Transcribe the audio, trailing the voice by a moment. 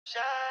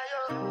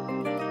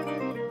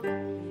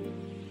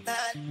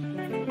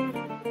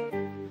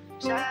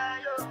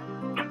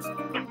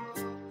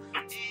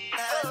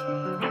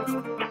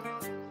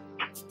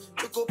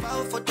Go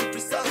bow for the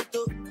result,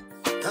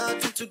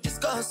 nothing to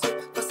discuss,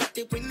 cause I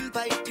did win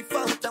by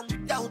default and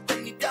without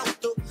any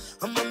doubt.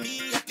 I'm a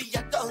me happy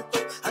adult,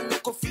 I no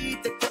go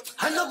feed the dog,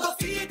 I no go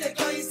feed the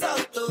guys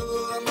out.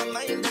 I'm a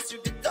mind that's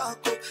with the dog,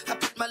 I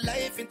put my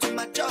life into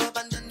my job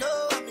and I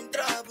know I'm in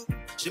trouble.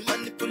 She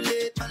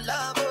manipulate my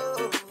love,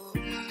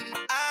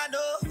 I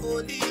know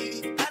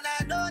holy and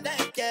I know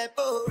that get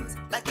both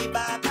like the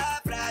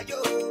Baba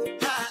Frayo.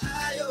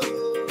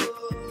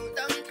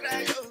 Don't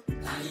cry, yo.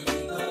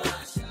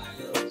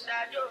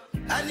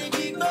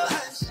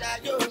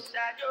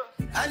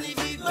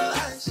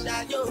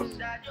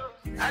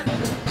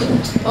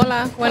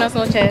 Hola, buenas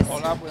noches.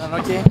 Hola, buenas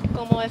noches.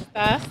 ¿Cómo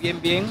estás? Bien,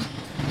 bien.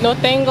 No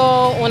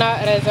tengo una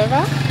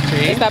reserva.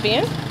 Sí. ¿Está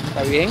bien?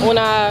 Está bien.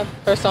 Una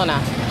persona.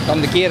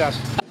 Donde quieras.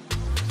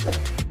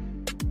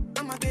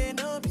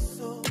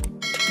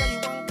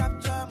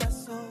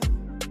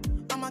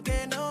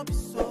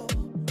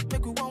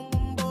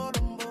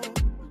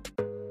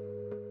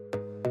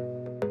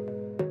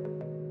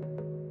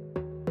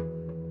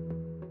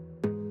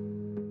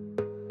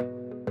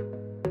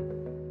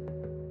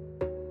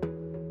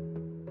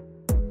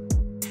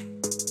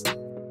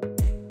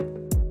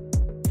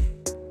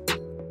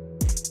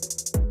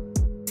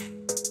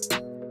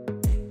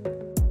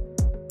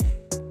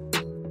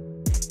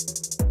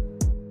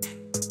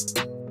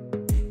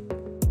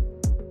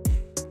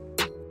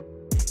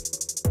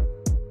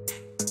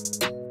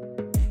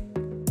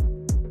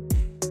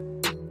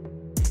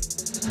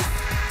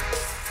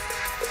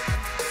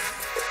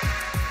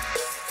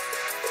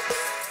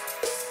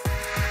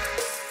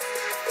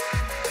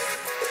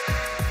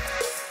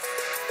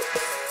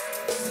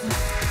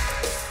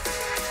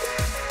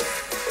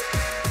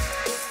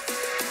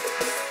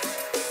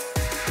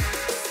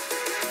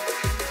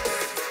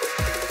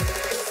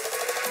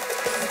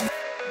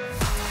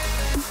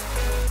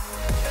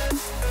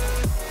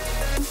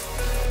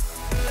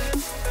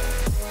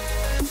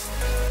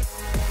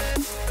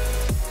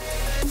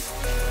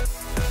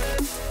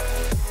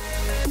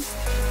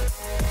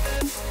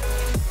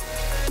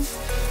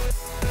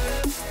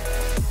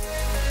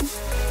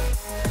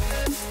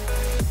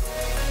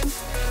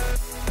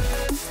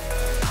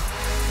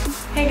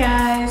 Hey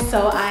guys,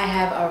 so I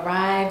have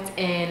arrived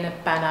in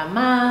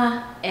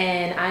Panama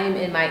and I am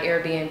in my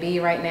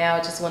Airbnb right now.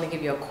 Just want to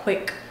give you a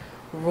quick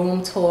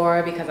room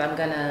tour because I'm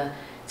gonna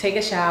take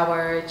a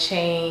shower,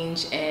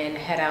 change, and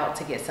head out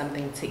to get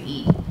something to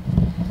eat.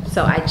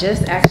 So I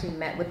just actually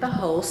met with the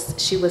host.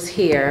 She was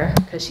here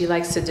because she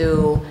likes to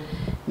do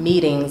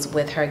meetings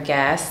with her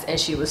guests and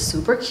she was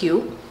super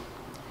cute.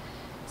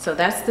 So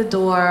that's the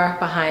door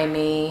behind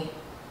me.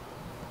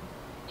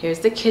 Here's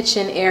the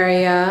kitchen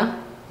area.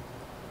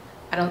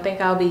 I don't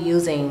think I'll be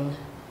using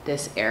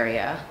this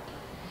area.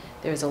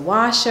 There's a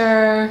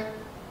washer,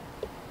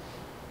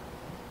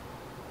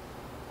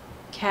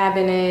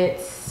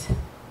 cabinets.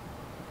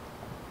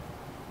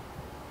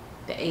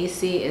 The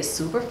AC is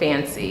super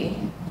fancy.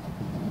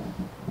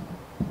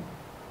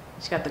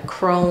 She got the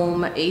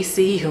chrome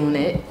AC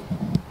unit.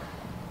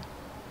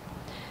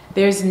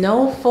 There's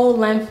no full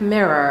length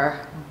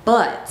mirror,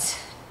 but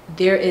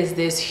there is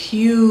this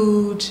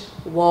huge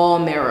wall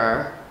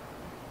mirror,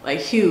 like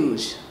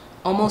huge.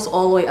 Almost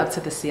all the way up to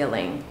the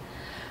ceiling,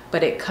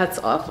 but it cuts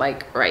off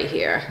like right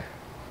here.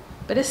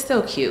 But it's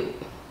still cute.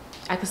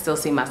 I can still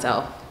see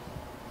myself.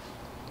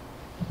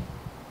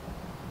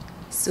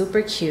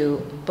 Super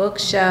cute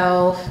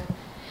bookshelf.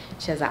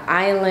 She has an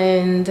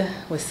island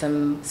with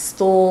some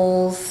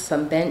stools,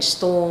 some bench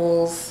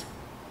stools.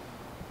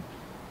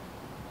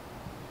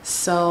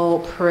 So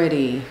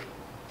pretty.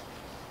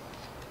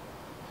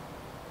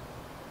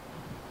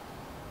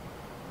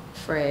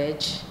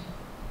 Fridge.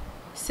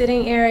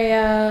 Sitting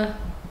area.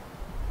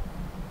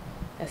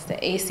 That's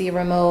the AC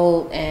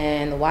remote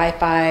and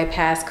Wi-Fi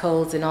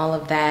passcodes and all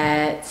of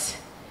that.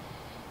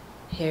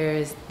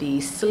 Here's the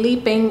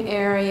sleeping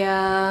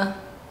area.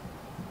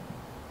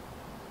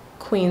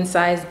 Queen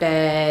size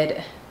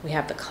bed. We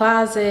have the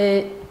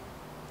closet,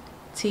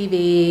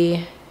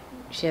 TV.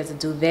 She has a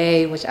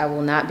duvet, which I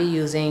will not be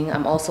using.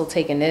 I'm also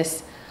taking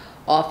this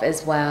off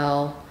as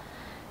well.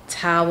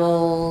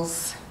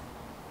 Towels.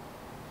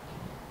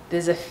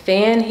 There's a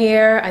fan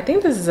here. I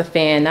think this is a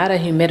fan, not a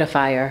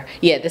humidifier.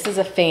 Yeah, this is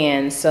a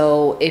fan.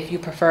 So if you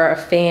prefer a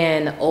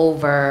fan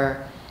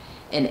over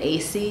an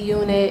AC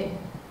unit,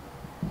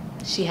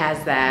 she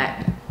has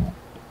that.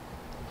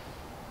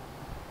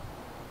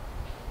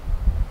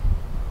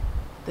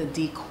 The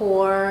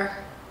decor.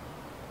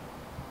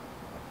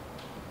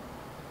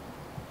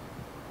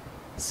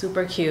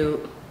 Super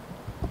cute.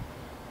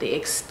 The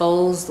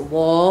exposed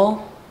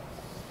wall.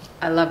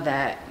 I love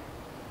that.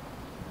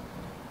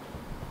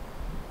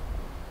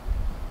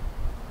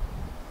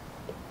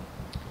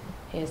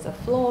 Here's the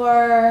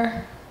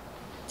floor,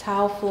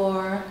 tile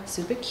floor,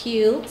 super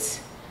cute.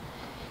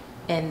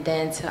 And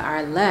then to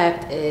our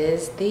left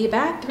is the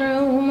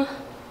bathroom.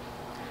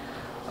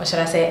 or should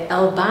I say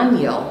El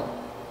Baño.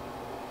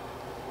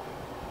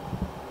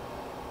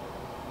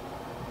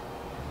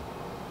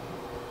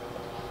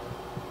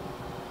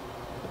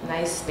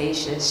 Nice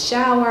spacious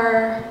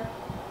shower.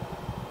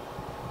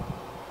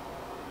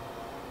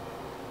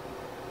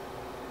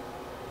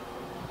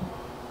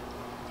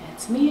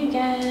 It's me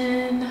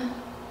again.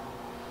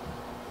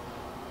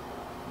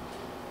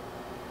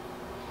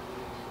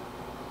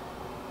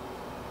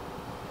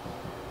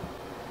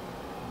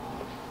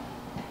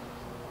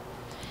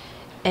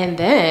 And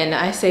then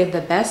I saved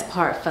the best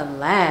part for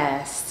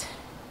last.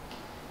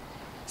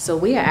 So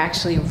we are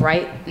actually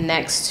right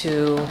next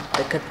to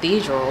the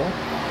cathedral.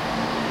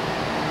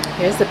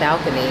 Here's the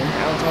balcony,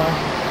 outdoor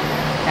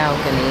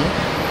balcony.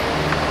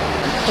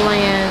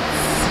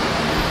 Plants.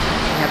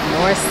 We have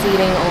more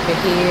seating over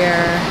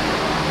here.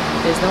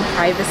 There's no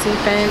privacy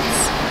fence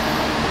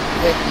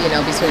with, you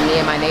know, between me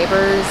and my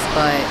neighbors,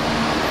 but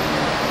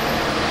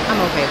I'm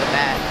okay with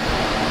that.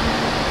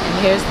 And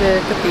here's the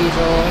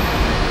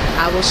cathedral.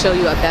 I will show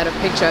you a better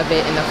picture of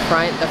it in the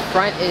front. The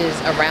front is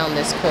around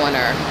this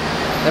corner,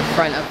 the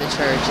front of the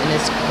church, and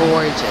it's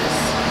gorgeous.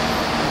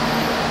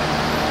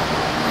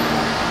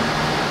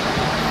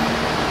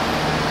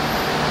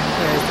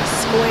 Here's the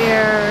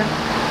square.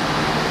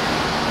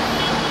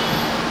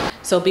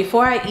 So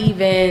before I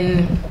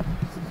even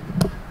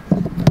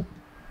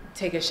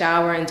take a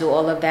shower and do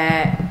all of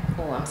that,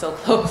 oh, I'm so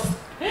close.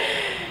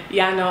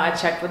 Y'all know I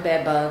check for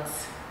bed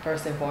bugs.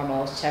 First and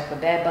foremost, check for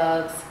bed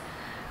bugs.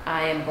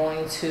 I am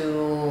going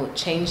to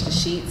change the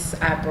sheets.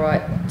 I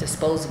brought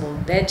disposable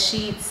bed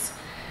sheets.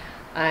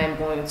 I'm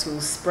going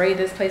to spray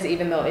this place,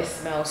 even though it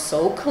smells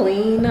so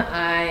clean.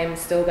 I'm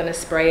still gonna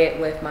spray it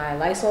with my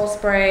Lysol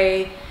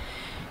spray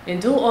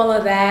and do all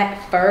of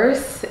that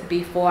first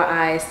before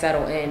I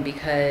settle in,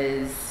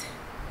 because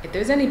if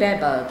there's any bed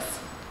bugs,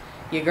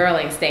 your girl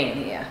ain't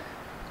staying here.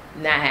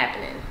 Not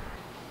happening.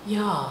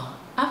 Y'all,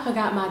 I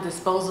forgot my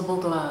disposable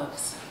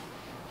gloves.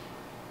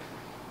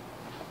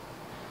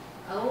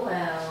 Oh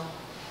well.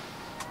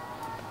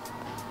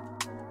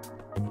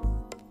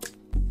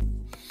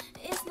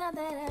 It's not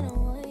that I don't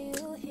want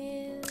you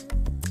here.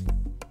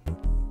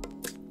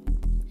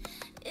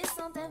 It's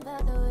something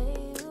about the way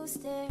you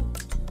stare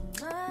into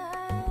my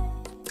eyes.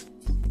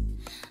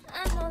 I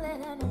know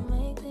that I don't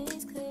make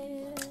things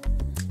clear.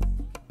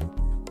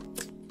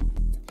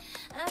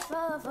 I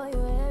fall for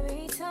you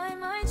every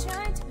time I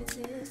try to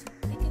resist.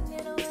 We can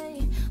get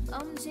away.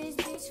 Come chase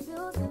beach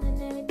views and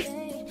then every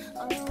day.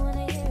 All I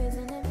wanna hear is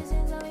an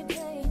episode that we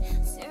play.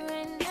 Sit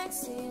right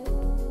next to you.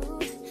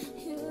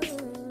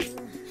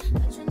 I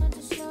try not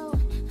to show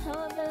how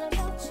I feel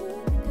about you.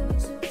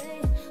 Because you're away.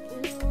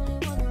 Really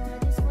wanna, I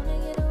just wanna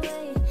get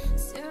away.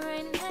 Sit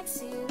right next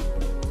to you.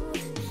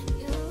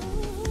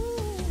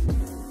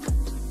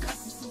 I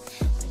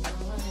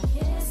don't wanna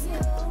kiss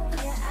you.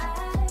 Yeah,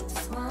 I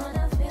just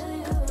wanna feel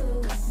you.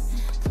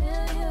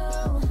 Feel you.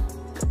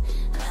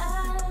 I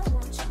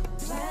want you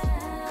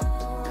around,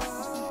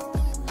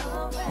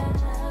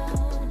 around.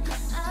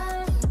 I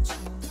want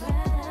you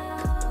around,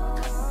 around.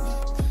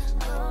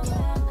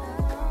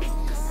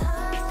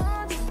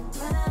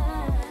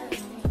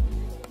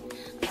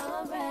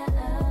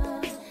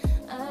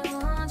 I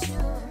want you around, around. I want you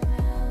around.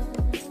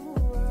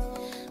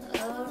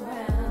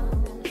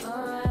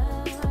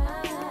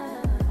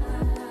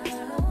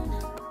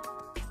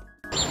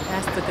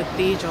 That's the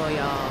cathedral,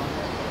 y'all.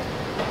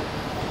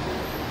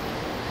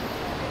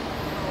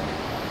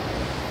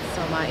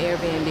 So my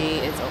Airbnb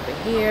is over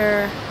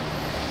here.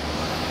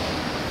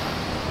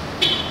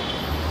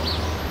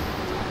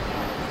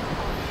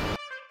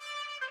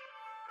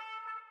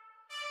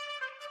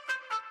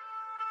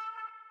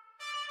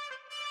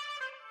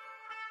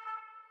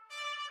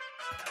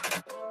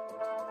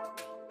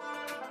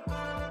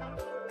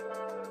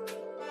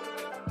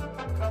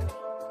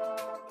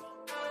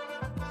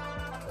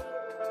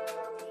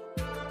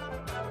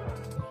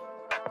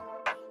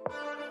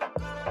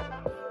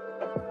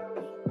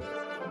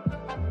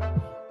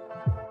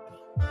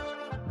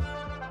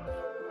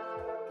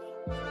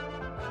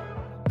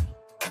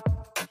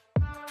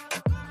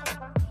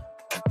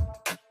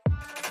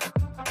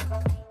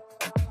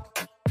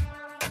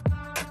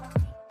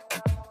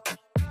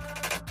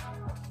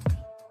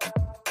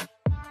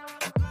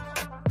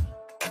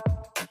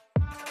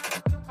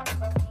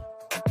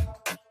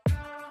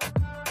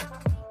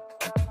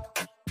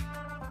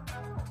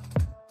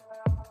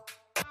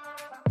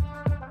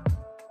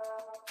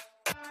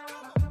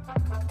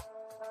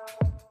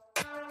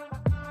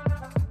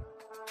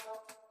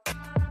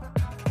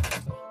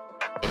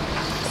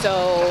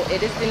 So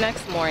it is the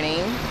next morning.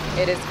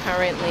 It is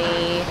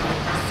currently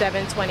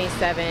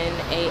 7:27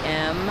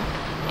 a.m.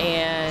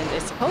 and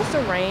it's supposed to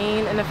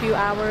rain in a few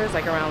hours,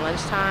 like around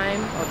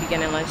lunchtime or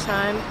beginning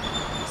lunchtime.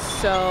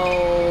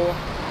 So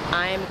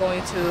I'm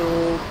going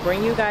to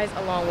bring you guys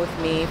along with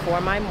me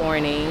for my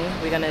morning.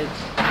 We're gonna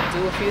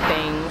do a few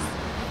things,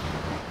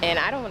 and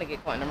I don't want to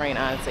get caught in the rain,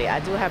 honestly.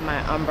 I do have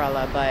my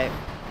umbrella, but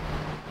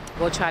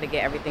we'll try to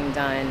get everything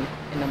done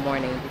in the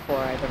morning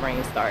before the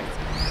rain starts.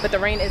 But the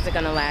rain isn't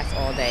gonna last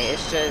all day.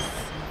 It's just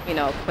you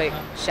know, quick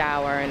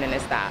shower and then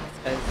it stops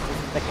because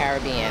this is the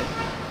Caribbean.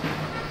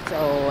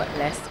 So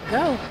let's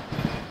go.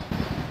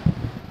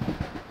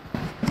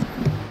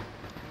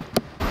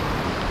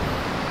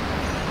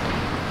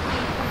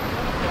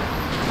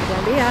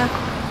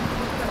 Gambia.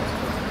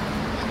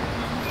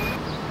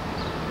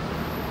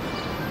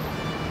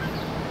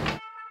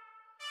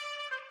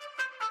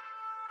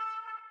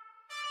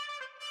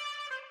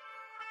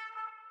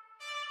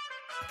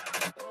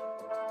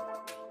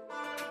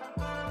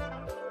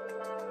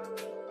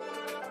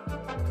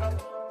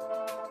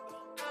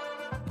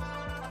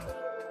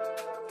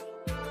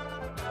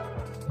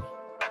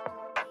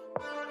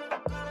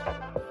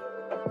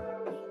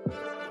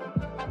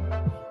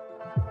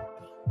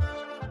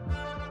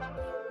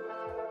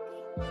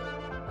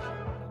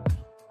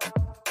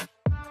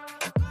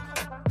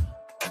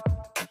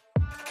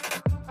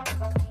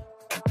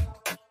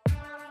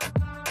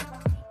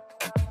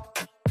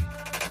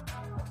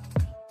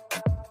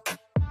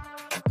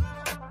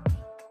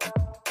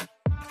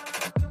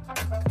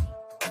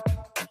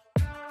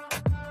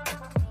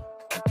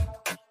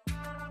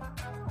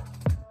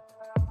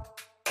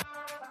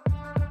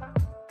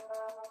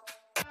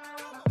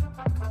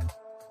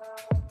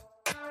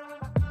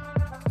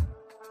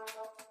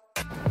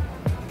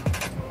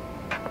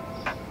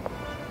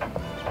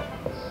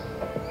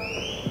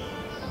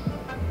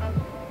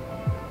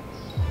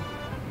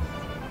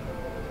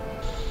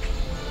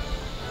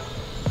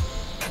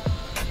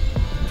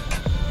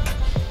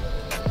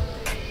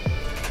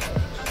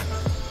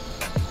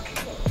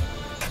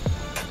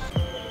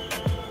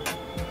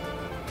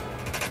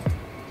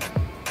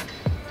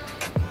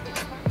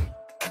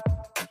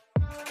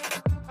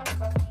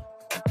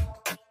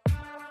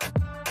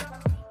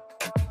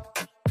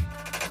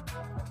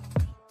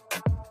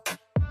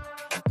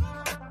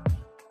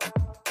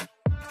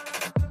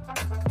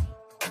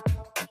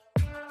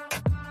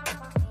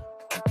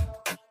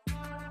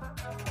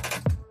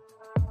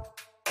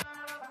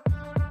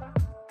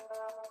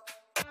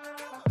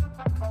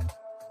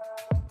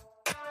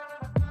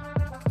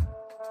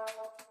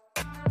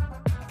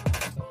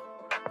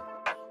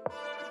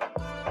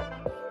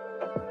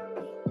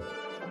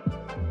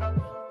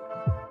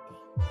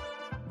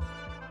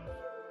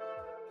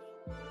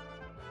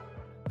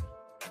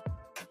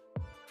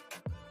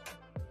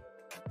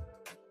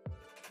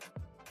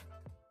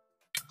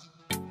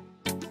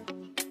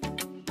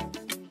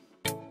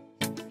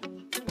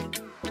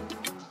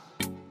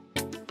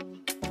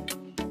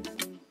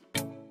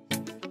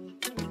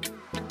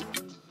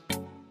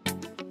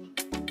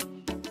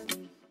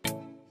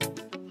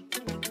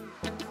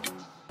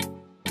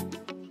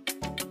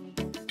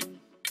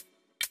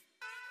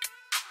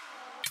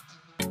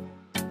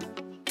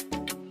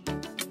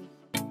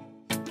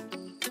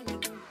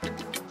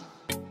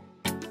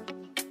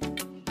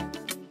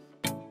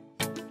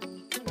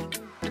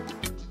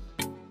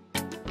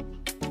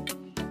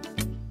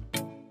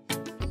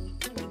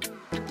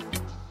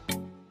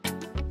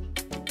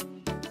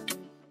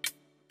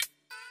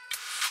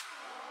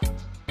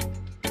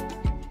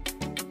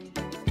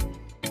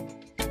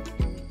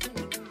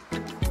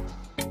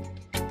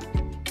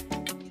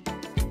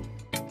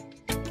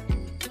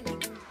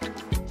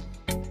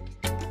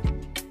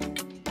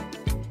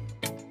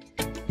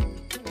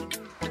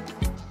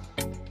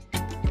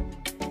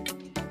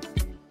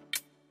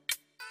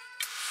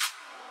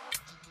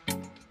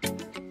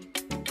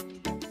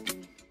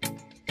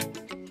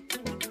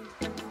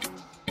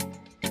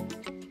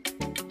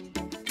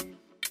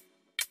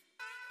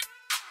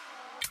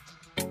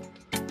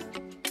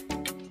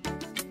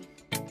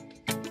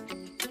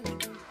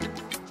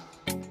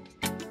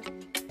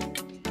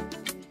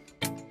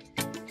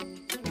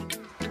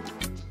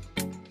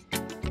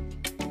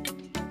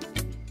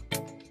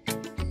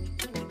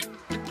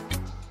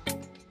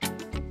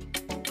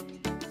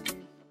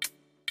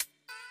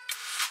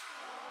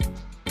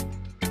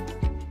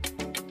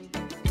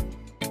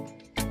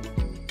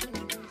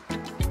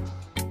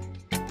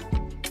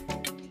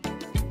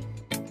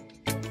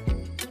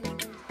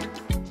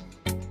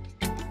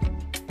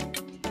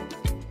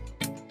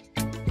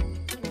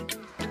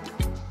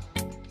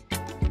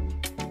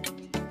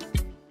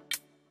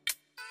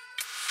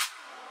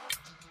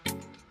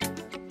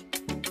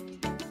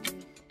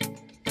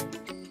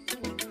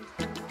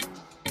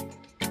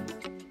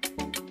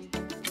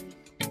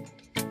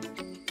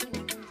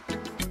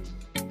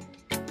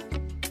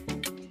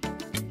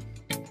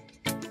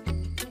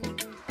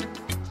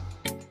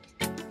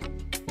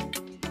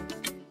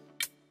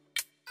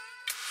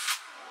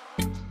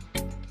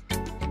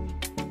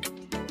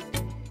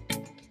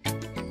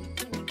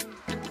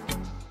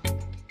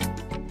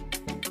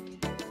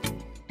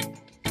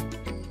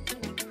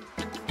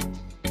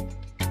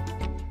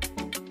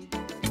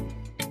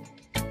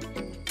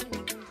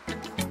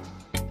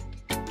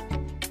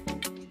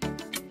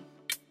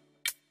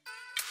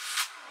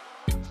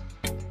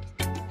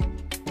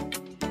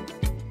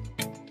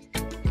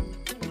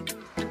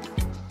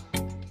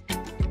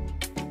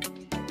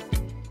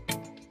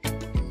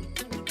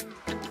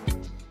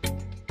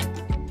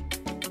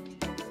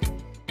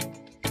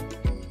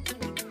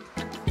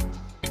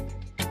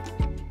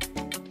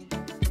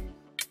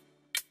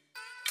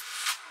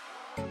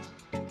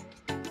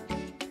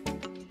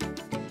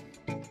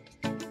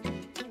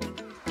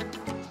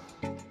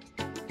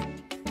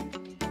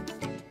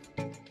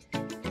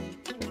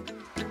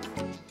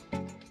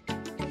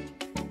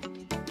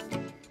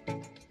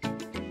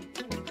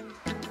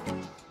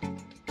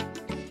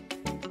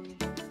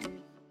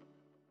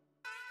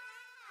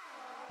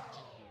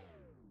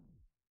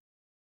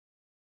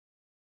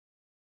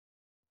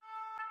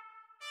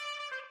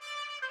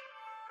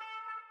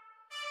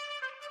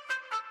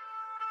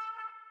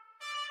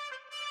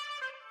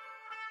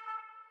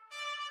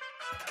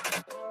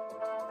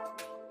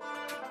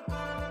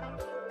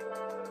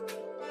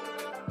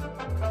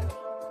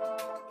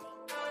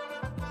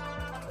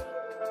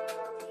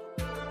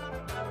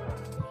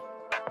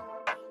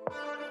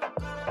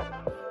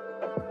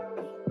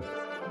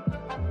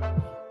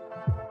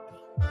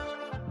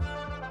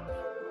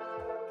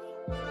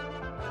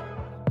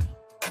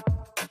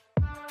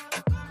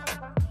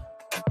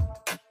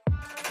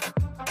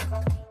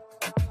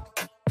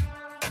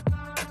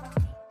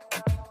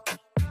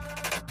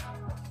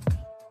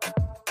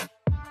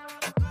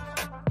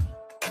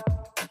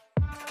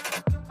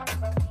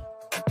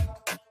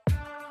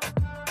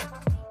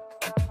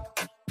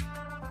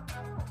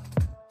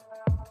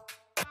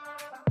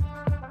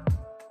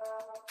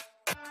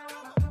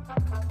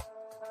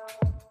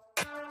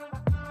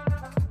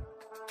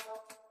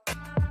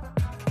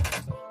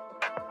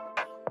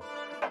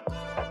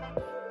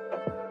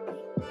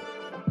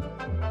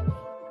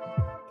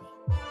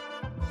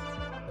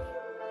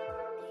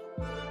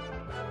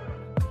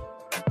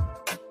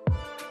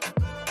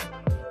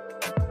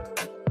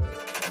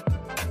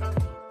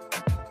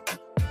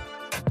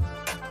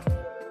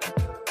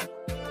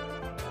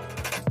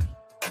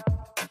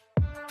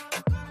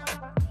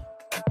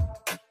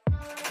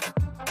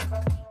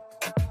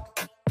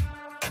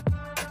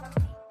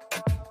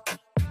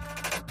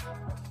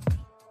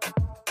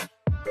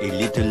 A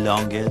little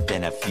longer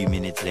than a few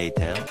minutes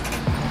later.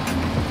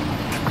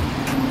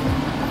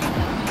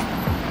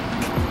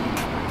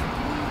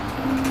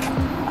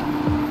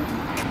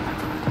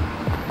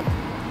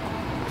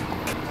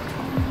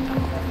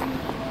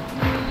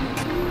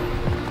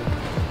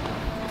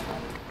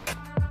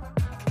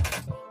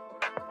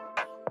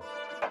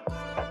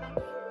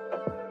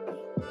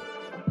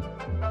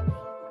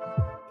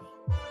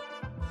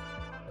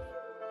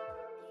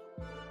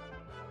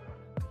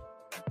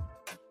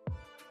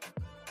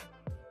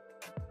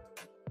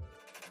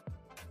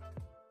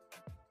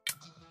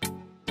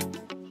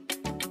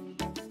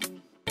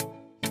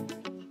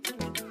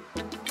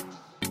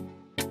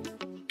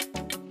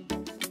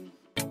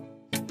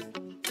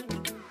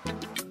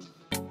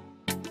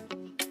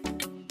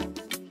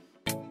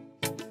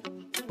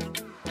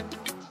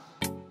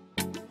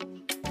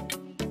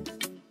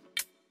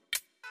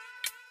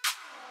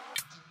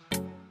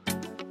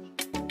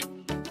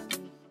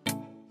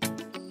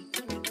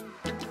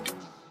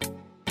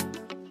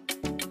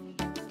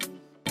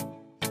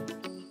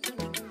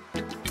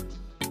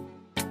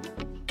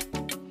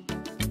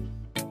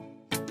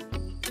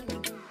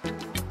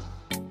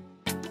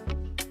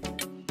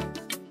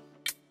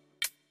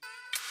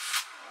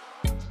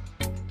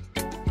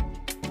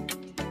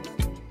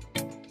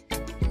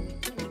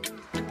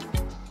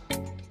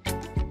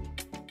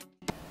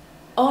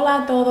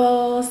 Hola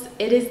todos,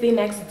 it is the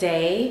next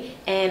day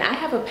and I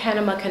have a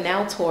Panama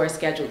Canal tour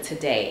scheduled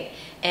today,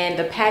 and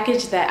the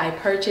package that I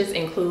purchased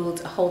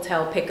includes a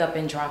hotel pickup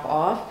and drop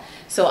off.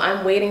 So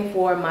I'm waiting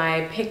for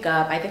my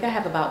pickup. I think I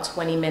have about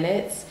 20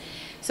 minutes.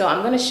 So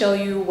I'm going to show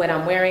you what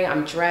I'm wearing.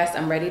 I'm dressed,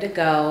 I'm ready to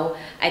go.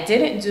 I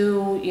didn't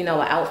do, an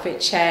outfit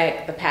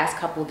check the past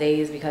couple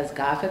days because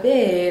God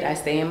forbid I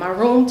stay in my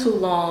room too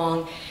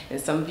long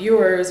and some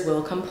viewers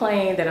will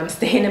complain that I'm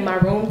staying in my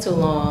room too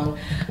long.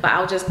 But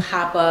I'll just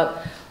pop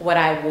up what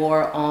I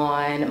wore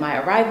on my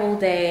arrival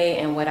day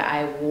and what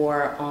I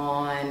wore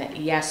on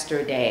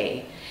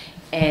yesterday.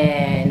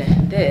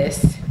 And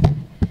this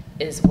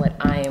is what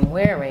I am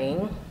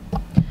wearing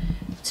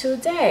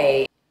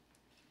today.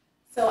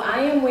 So I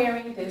am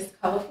wearing this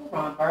colorful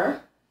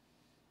romper.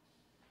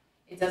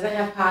 It doesn't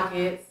have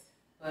pockets,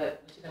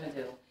 but what you gonna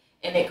do?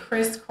 And it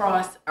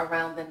crisscrossed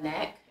around the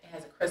neck. It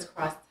has a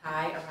crisscross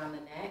tie around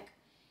the neck.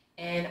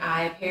 And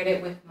I paired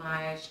it with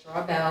my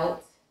straw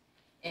belt.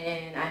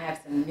 And I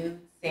have some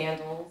nude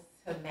sandals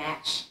to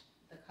match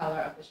the color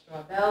of the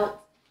straw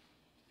belt.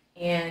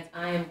 And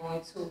I am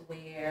going to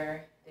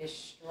wear this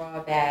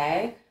straw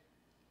bag.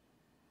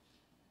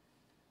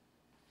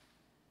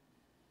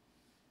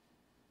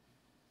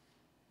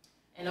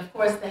 And of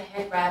course the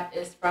head wrap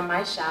is from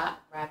my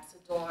shop, Wraps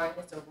Adorn.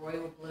 It's a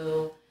royal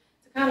blue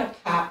to kind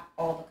of pop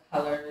all the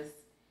colors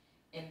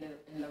in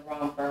the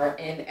romper.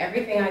 And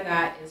everything I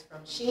got is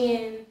from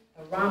Shein,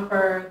 the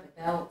romper,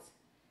 the belt,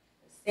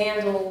 the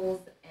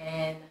sandals,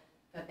 and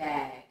the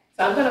bag.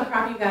 So I'm gonna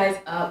prop you guys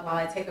up while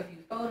I take a few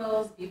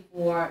photos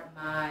before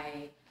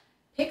my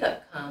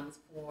pickup comes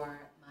for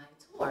my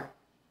tour.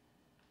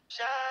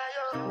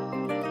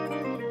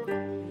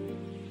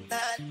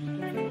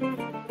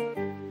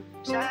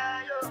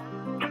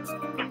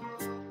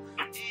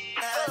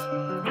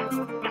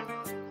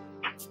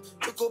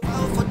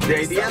 The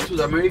idea in South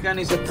American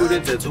is to put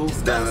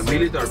the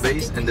military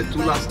base and the two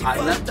last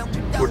island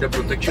for the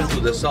protection to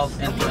the south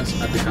entrance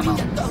at the canal.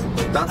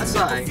 That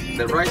side,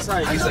 the right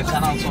side, is the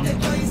canal zone,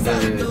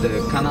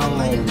 the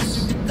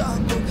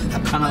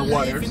canal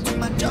waters,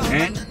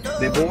 and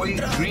the boy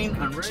green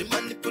and red.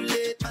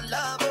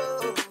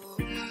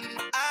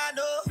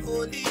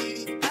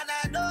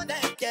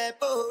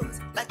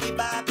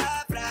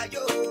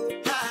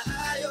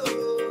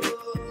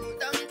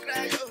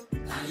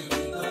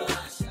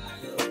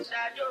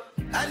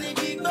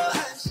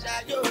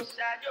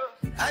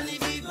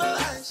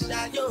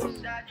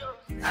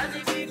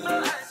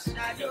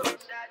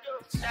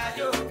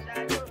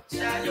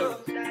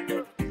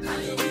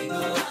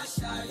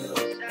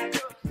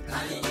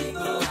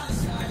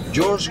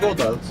 George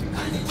Goddard,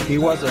 he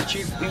was a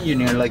chief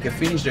engineer, like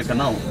finished the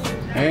canal.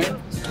 And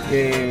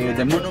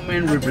the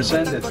monument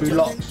represents the three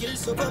locks,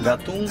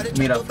 Gatún,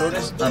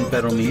 Miraflores, and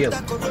Pedro Miguel.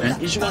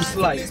 And each one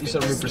slide is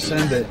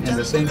represented in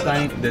the same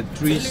time the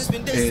three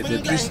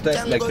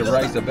steps like to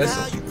rise the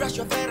vessel.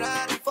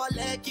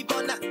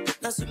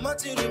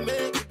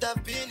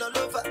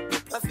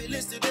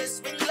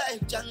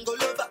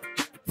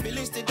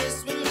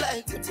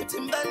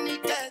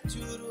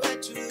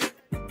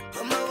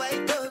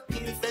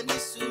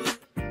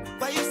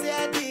 Why you say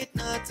I did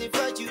nothing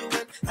for you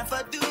when if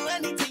I do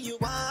anything you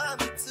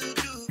want me to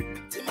do?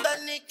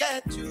 Timbani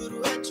get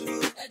you,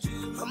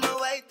 I'm a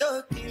white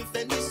dog in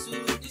Fenisu.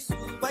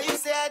 Why you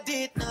say I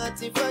did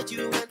nothing for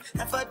you when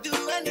if I do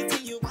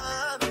anything you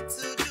want me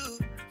to do?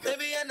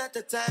 Maybe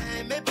another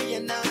time, maybe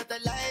another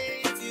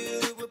life.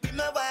 You will be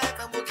my wife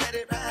and we'll get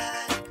it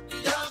right.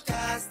 Young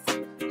cast,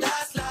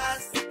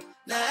 last.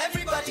 Now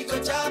everybody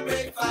go job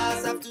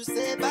breakfast. Have to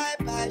say bye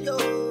bye yo,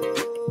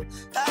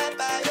 bye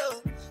bye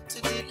yo.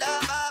 To the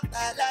love of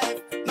my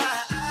life,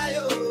 my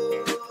ayo.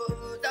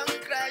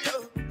 Don't cry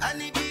yo. I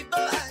need people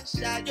and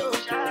shadow.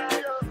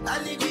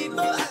 I need people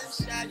and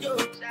shadow.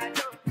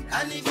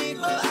 I need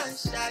people and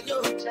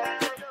shadow.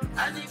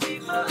 I need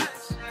people and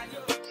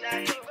shadow.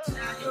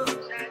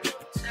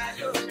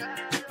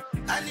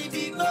 I need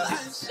people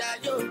and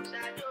shadow.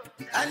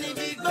 I need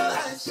people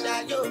and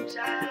shadow.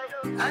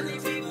 I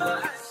need people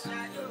and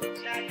shadow.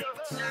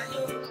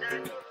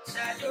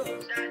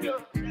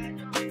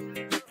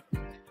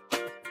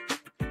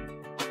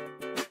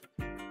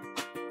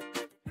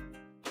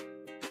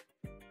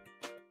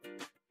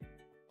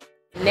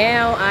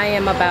 Now I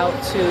am about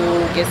to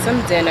get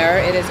some dinner.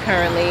 It is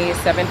currently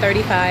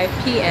 7:35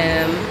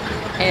 p.m.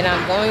 and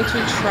I'm going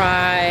to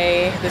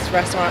try this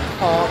restaurant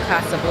called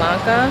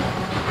Casablanca.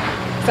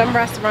 Some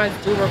restaurants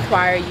do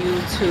require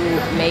you to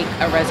make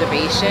a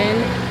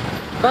reservation,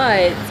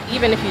 but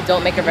even if you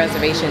don't make a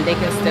reservation, they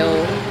can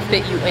still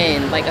fit you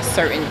in like a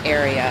certain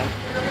area.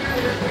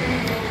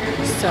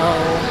 So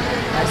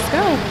let's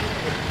go.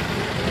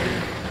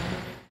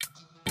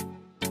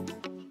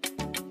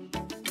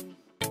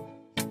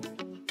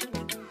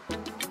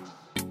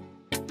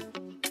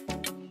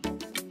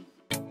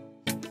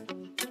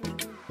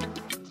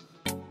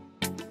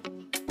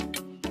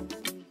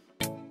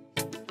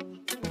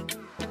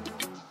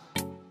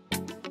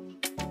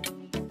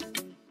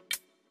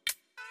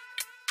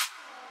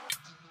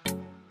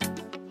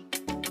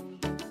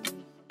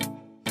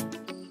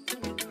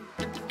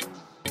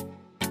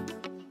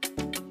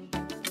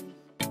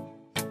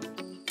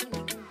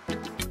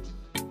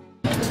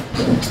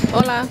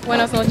 Hola,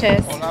 buenas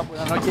noches. Hola,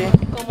 buenas noches.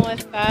 ¿Cómo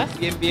estás?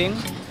 Bien, bien.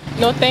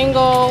 No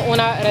tengo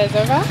una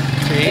reserva.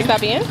 Sí. ¿Está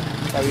bien?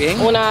 ¿Está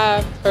bien? Una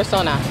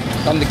persona.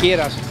 Donde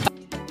quieras.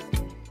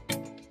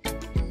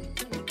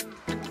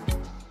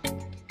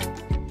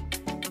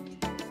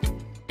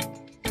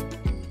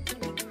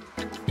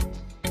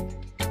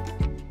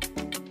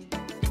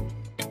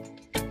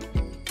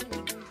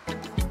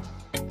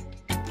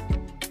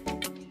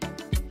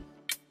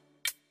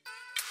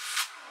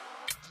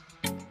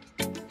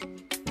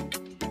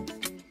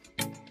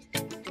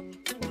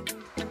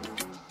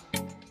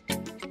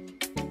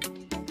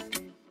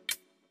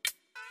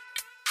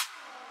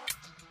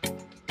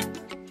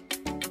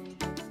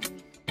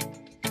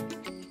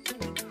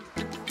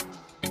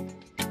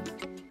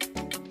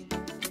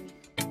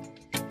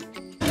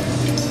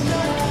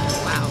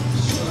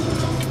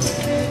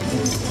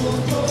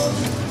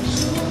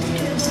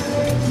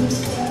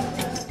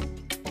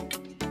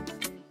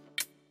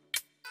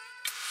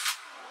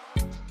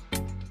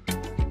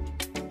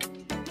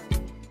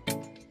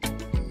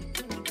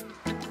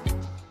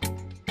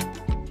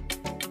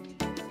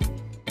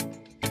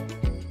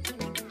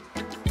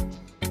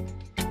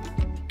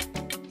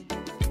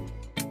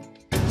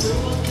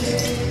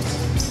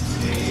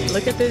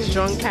 Look at this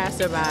drunk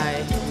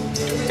passerby.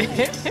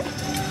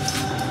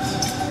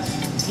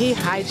 He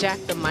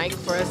hijacked the mic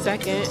for a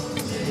second.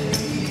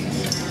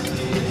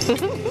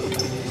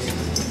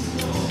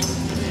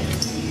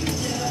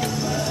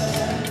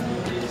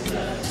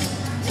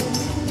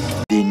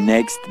 The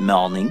next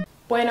morning.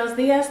 Buenos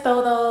dias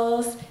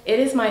todos. It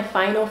is my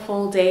final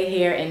full day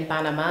here in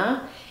Panama,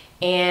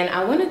 and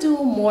I want to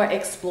do more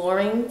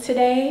exploring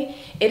today.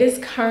 It is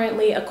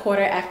currently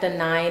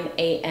 9:15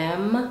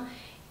 a.m.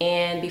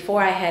 and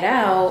before I head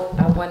out,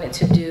 I wanted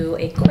to do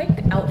a quick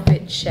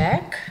outfit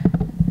check.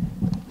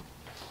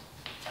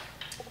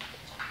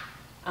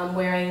 I'm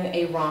wearing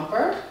a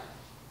romper.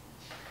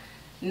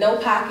 No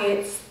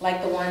pockets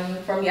like the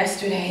one from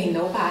yesterday,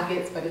 no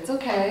pockets, but it's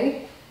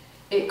okay.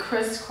 It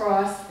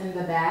crisscrossed in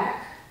the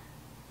back.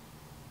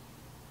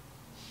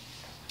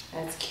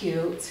 That's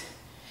cute.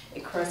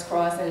 It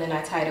crisscrossed and then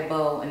I tied a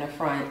bow in the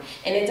front.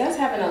 And it does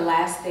have an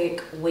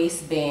elastic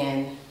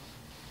waistband.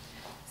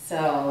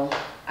 So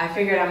I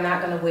figured I'm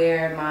not gonna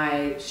wear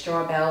my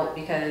straw belt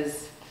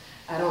because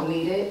I don't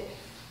need it.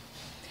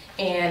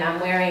 And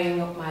I'm wearing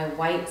my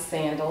white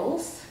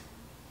sandals.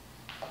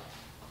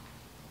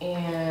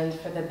 And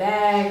for the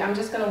bag, I'm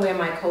just gonna wear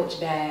my Coach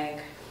bag.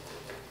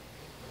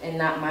 and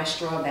not my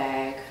straw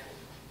bag.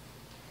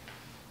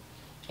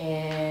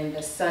 And the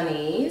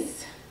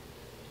sunnies.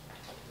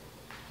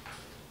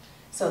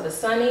 So the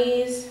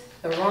sunnies,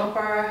 the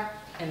romper,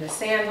 and the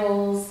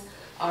sandals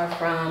are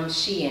from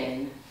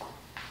Shein.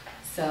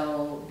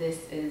 So this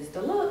is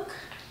the look.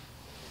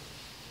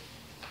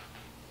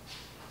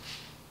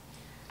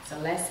 So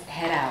let's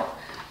head out.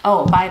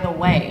 Oh, by the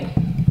way,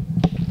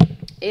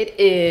 it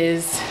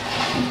is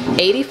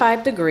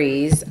 85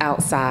 degrees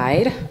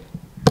outside,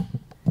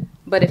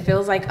 but it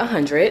feels like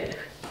 100.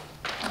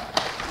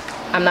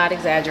 I'm not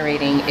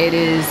exaggerating. It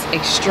is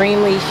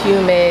extremely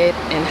humid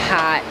and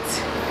hot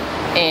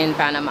in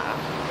Panama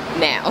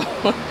now,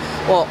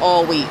 well,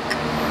 all week.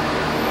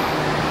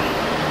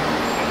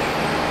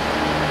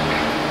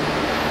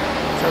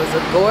 So it's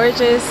a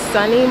gorgeous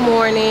sunny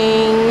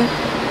morning.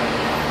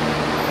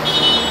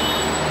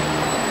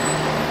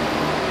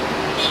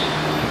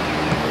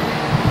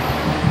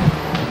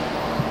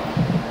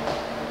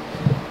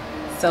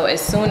 So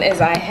as soon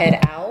as I head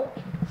out,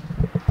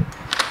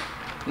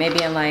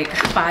 maybe in like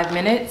 5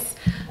 minutes,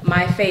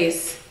 my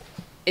face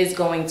is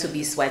going to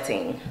be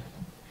sweating.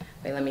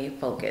 Wait, let me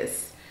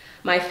focus.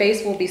 My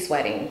face will be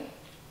sweating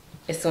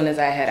as soon as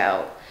I head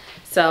out.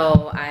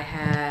 So I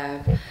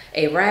have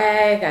a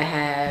rag, I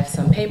have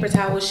some paper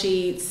towel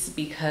sheets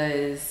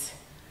because,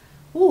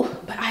 ooh,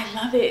 but I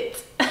love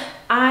it.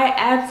 I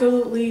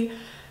absolutely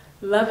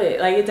love it.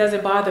 Like, it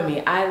doesn't bother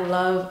me.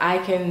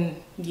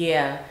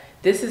 Yeah,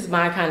 this is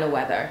my kind of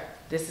weather.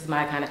 This is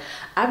my kind of,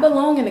 I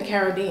belong in the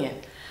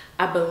Caribbean.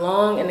 I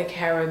belong in the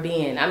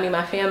Caribbean. I mean,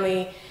 my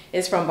family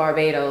is from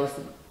Barbados.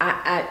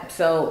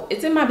 So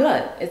it's in my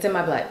blood. It's in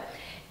my blood.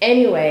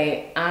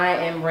 Anyway, I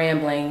am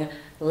rambling.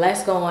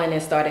 Let's go on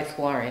and start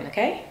exploring,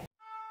 okay?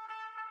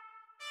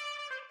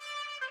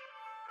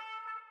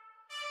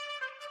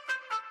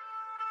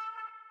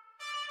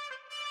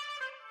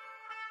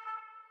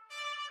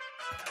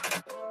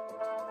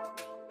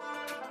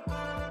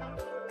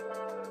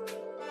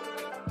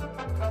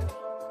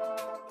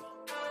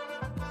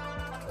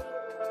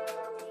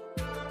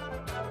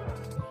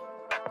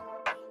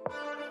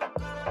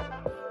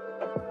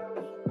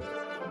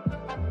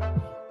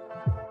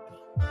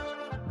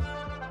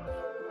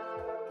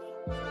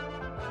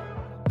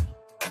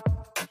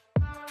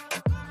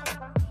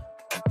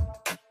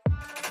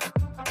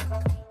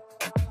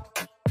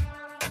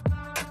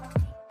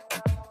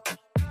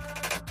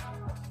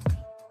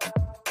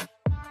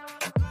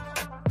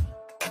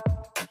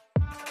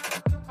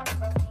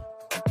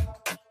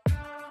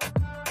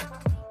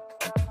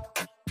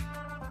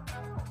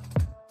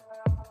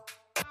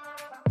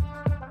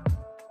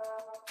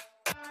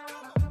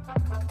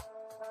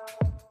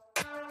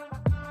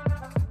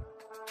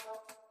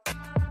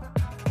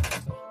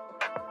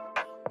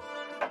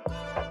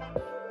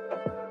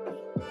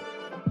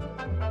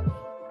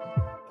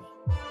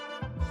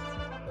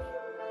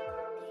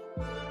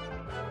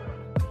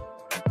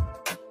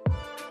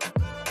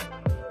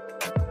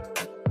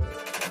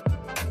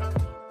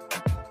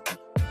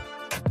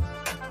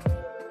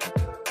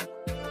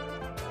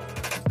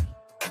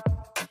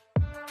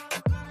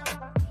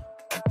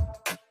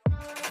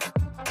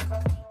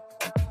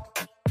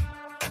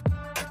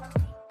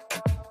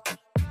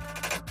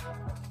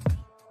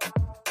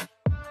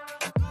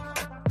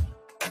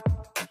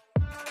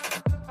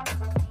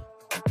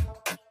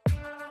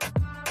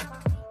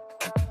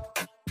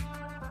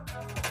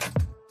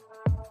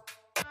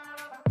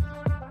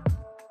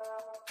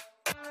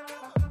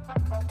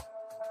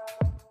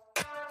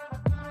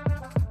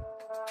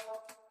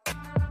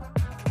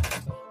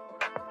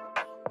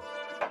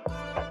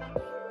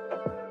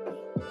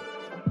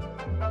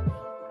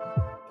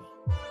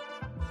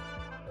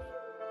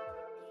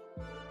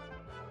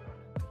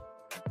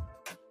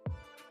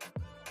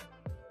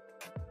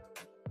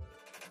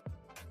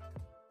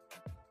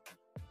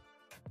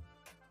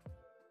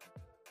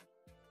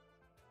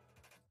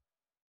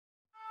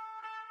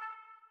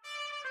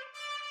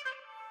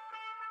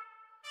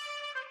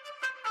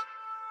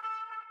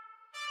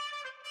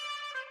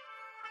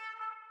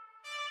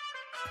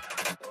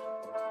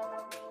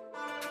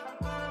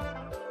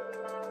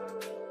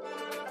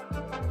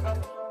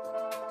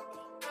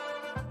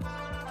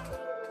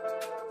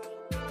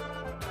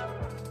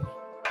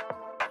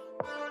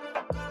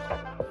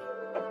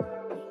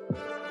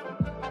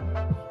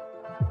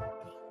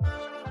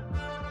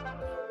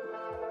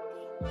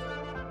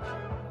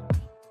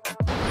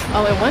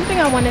 Oh, and one thing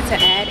I wanted to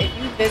add, if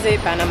you visit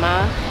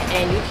Panama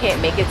and you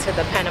can't make it to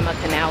the Panama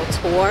Canal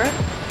tour,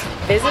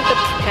 visit the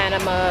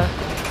Panama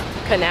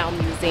Canal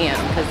Museum,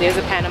 because there's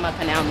a Panama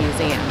Canal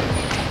Museum.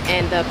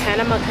 And the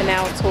Panama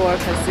Canal tour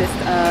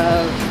consists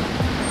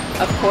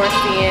of course,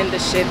 seeing the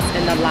ships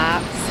and the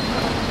locks,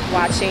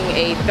 watching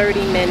a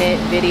 30-minute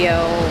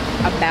video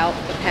about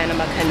the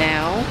Panama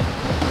Canal,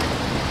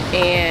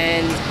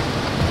 and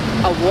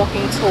a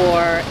walking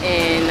tour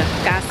in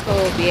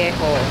Casco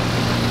Viejo.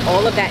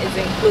 All of that is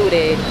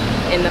included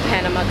in the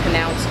Panama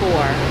Canal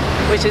tour,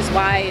 which is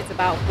why it's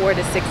about 4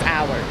 to 6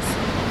 hours.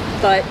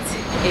 But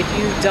if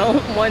you don't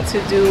want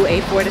to do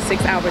a 4 to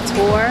 6 hour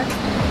tour,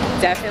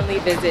 definitely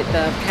visit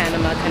the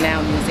Panama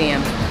Canal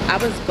Museum. I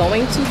was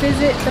going to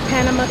visit the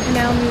Panama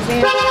Canal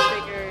Museum, but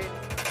I figured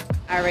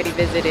I already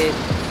visited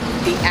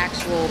the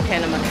actual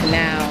Panama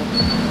Canal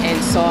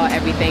and saw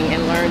everything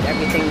and learned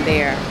everything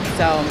there.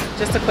 So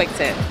just a quick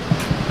tip.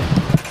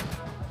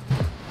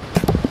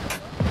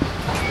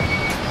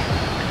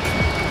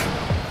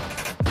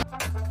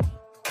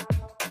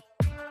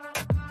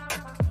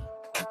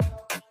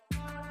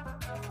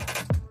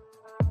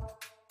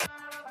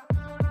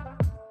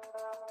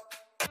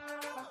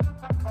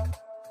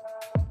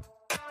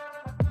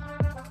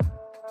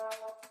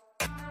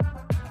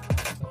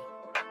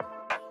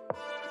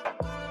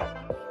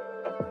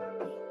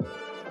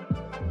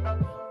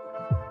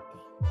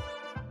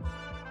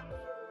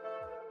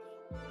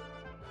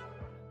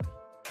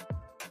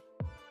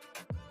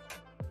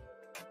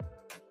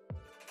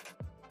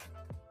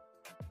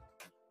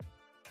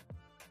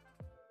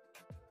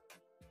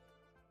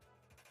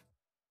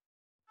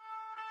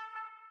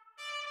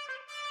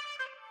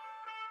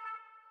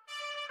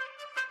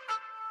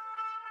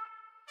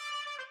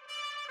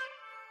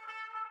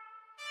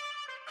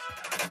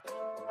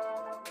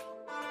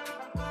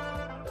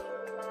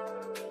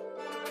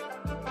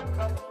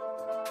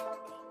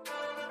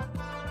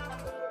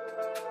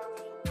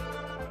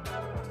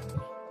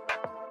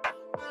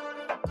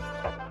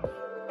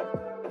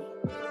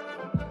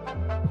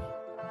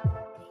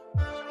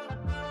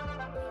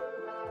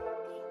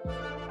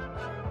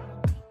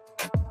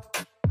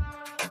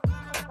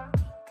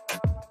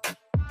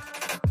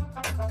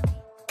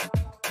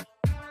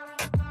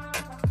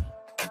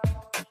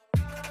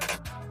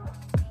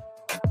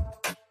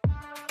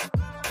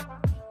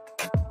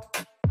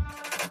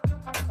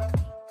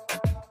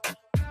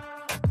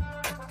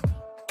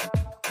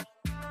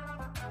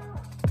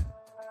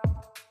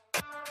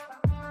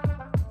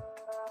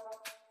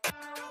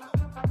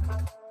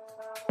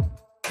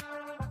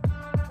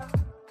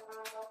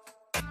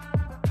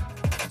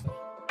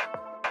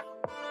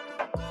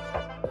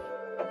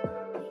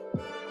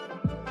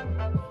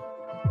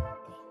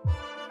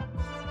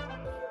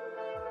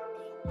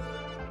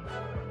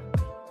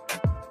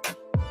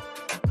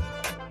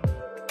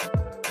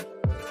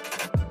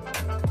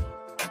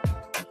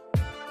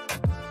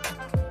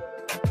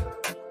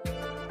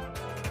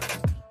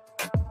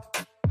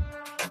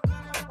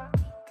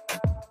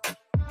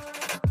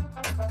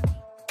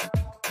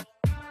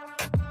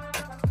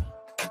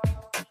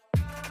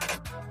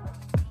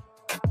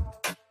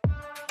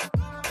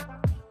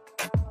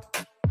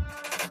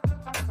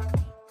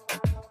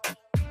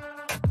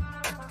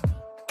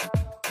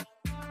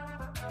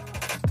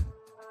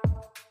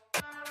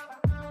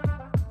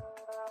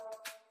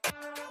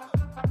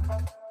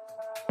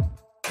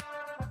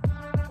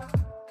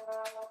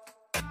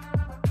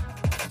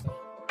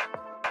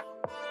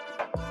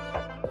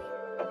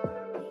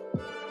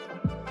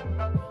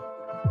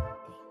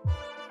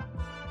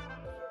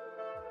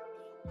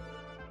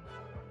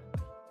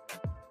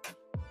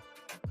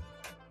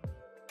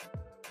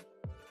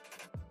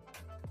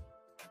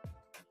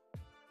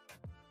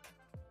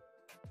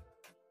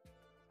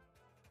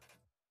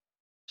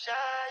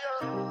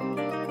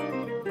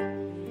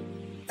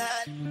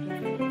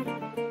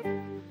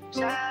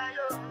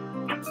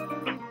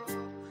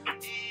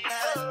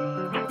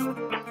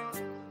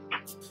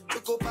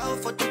 Go bow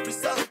for the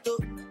result,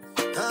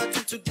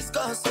 nothing to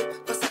discuss,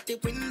 cause I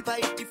did win by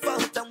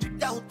default and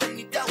without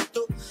any doubt.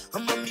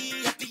 I'm a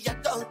me happy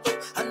adult,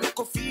 I no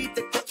go feed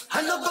the dog,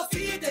 I no go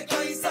feed the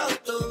guys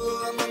out.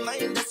 I'm a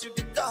mind that's you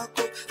the dog,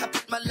 I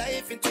put my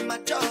life into my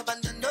job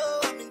and I know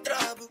I'm in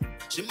trouble.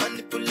 She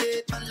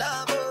manipulate my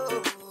love,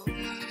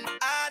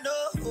 I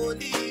know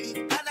holy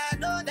and I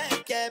know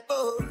that get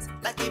both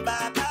like the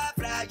Baba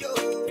Frayo.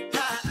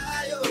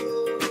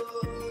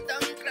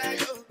 Don't cry,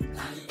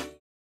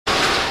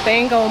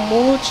 Tengo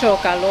mucho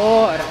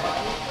calor.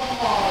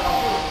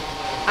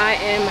 I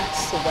am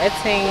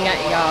sweating,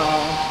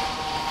 y'all.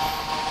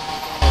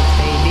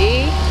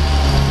 Baby,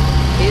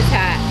 it's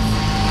hot.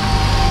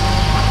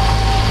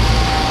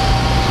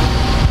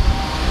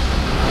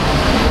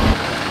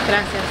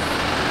 Gracias.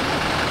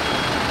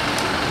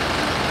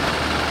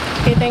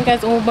 Que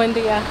tengas un buen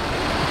día.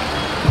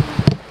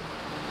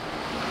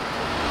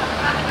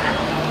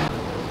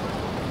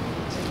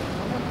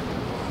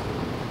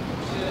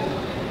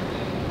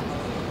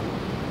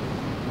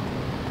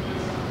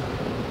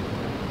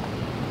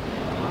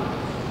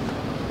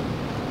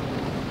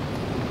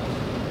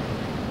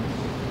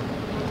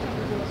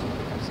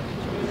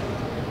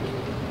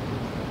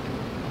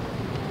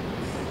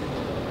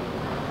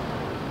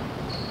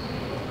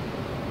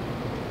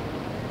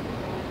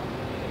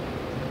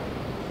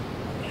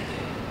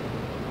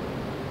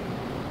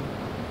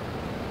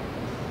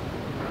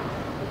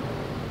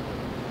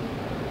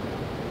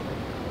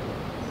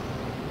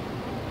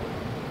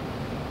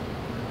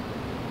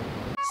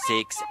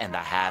 Six and a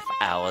half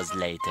hours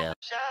later.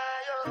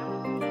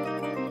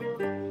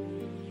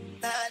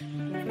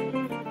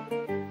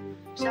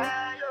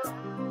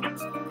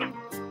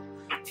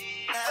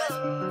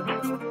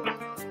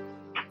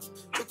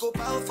 Go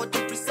bow for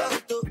the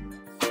result,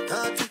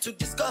 nothing to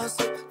discuss,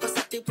 cause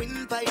I did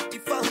win by default.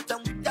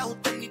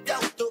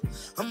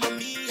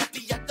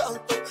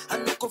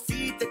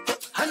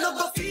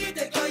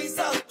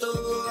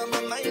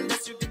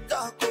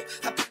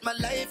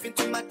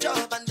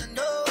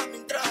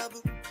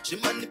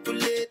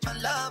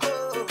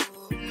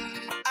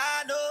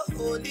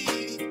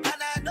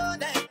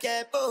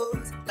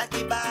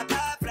 be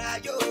Baba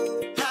Frayo.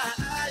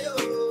 Ayo,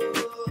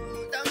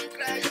 don't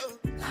cry yo.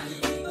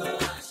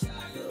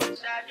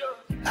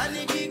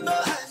 Ani bigo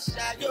and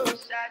shadow,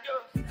 shadow.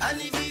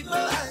 Ani bigo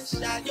and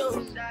shadow,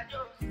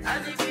 shadow.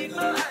 Ani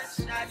bigo and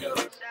shadow,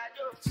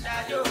 shadow,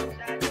 shadow,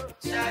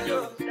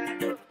 shadow,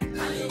 shadow.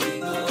 Ani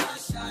bigo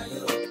and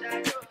shadow,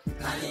 shadow.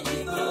 Ani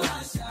bigo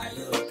and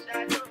shadow,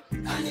 shadow.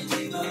 Ani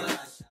bigo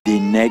and shadow. The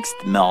next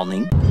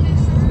morning.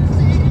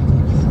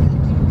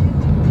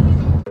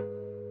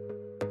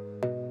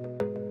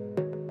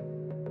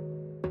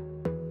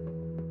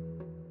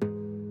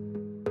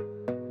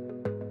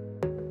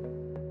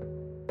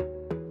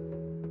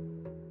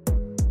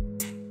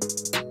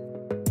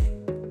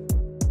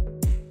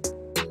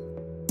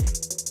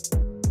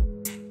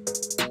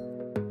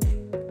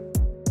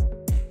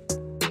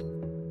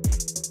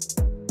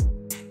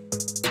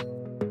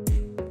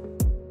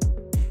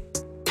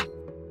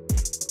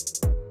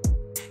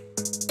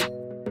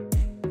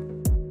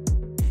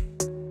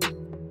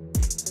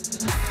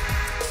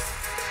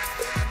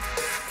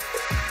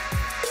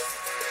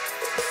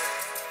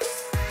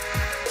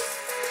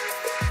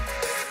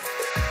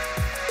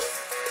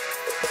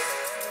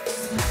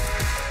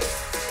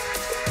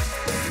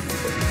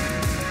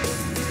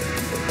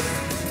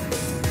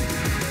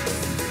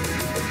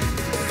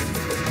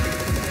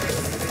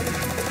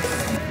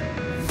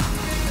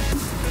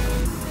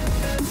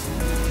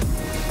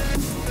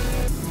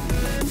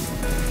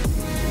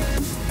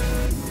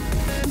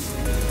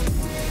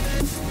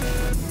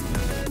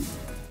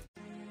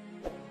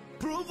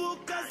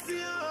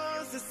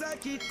 C'est ça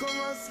qui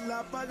commence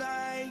la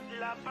pagaille.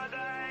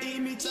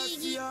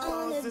 Imitation,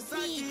 c'est ça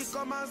qui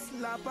commence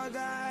la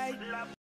pagaille.